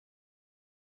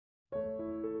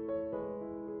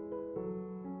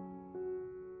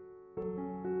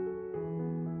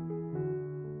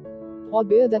All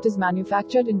beer that is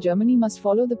manufactured in Germany must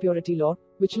follow the purity law,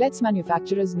 which lets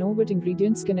manufacturers know what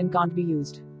ingredients can and can't be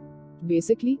used.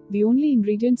 Basically, the only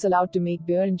ingredients allowed to make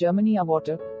beer in Germany are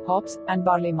water, hops, and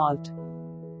barley malt.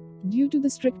 Due to the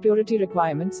strict purity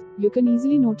requirements, you can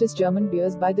easily notice German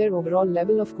beers by their overall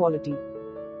level of quality.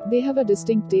 They have a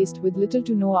distinct taste with little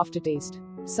to no aftertaste.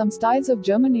 Some styles of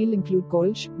German ale include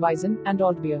Koelsch, Weizen, and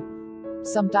Altbier.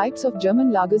 Some types of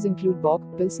German lagers include Bock,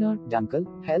 Pilsener, Dunkel,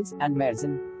 Helles, and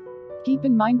Maerzen. Keep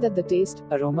in mind that the taste,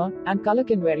 aroma, and color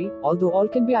can vary, although all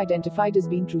can be identified as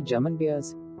being true German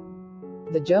beers.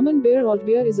 The German beer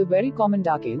Altbier is a very common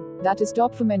dark ale that is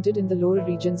top fermented in the lower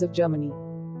regions of Germany.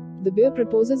 The beer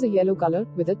proposes a yellow color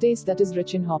with a taste that is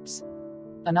rich in hops.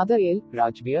 Another ale,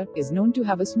 Rauchbier, is known to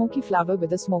have a smoky flavor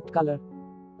with a smoked color.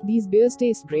 These beers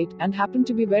taste great and happen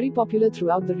to be very popular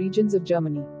throughout the regions of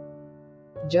Germany.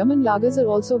 German lagers are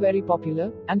also very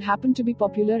popular and happen to be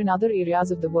popular in other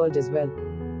areas of the world as well.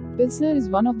 Pilsner is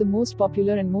one of the most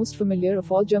popular and most familiar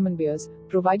of all German beers,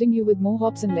 providing you with more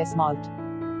hops and less malt.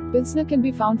 Pilsner can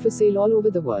be found for sale all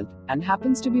over the world, and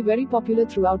happens to be very popular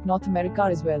throughout North America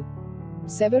as well.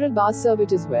 Several bars serve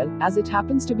it as well, as it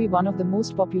happens to be one of the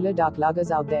most popular dark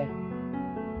lagers out there.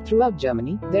 Throughout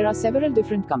Germany, there are several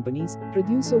different companies,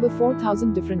 produce over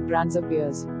 4,000 different brands of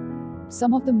beers.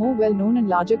 Some of the more well-known and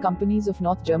larger companies of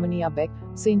North Germany are Beck,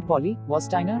 Pauli,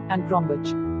 Warsteiner, and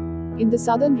Krombach. In the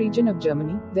southern region of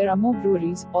Germany, there are more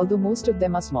breweries, although most of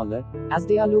them are smaller, as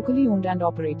they are locally owned and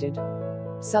operated.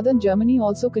 Southern Germany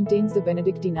also contains the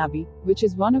Benedictine Abbey, which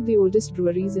is one of the oldest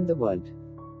breweries in the world.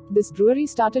 This brewery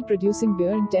started producing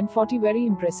beer in 1040, very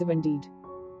impressive indeed.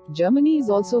 Germany is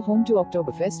also home to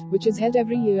Oktoberfest, which is held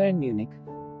every year in Munich.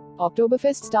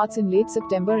 Oktoberfest starts in late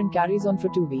September and carries on for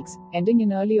 2 weeks, ending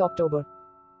in early October.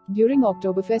 During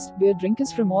Oktoberfest, beer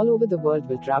drinkers from all over the world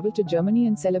will travel to Germany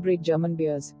and celebrate German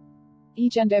beers.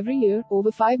 Each and every year,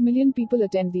 over 5 million people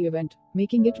attend the event,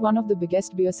 making it one of the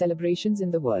biggest beer celebrations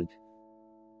in the world.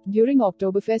 During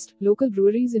Oktoberfest, local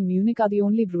breweries in Munich are the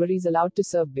only breweries allowed to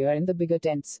serve beer in the bigger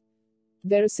tents.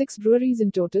 There are 6 breweries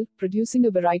in total, producing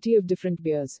a variety of different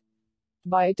beers.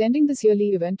 By attending this yearly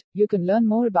event, you can learn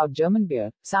more about German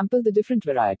beer, sample the different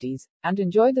varieties, and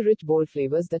enjoy the rich bold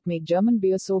flavors that make German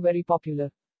beer so very popular.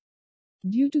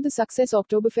 Due to the success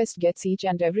Oktoberfest gets each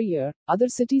and every year, other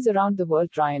cities around the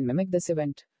world try and mimic this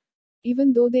event.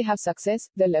 Even though they have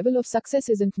success, their level of success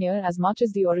isn't near as much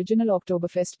as the original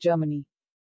Oktoberfest Germany.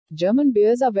 German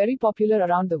beers are very popular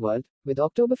around the world, with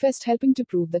Oktoberfest helping to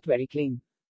prove that very claim.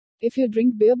 If you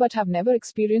drink beer but have never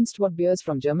experienced what beers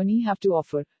from Germany have to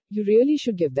offer, you really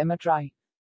should give them a try.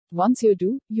 Once you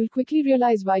do, you'll quickly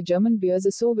realize why German beers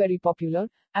are so very popular,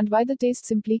 and why the taste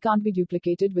simply can't be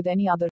duplicated with any other.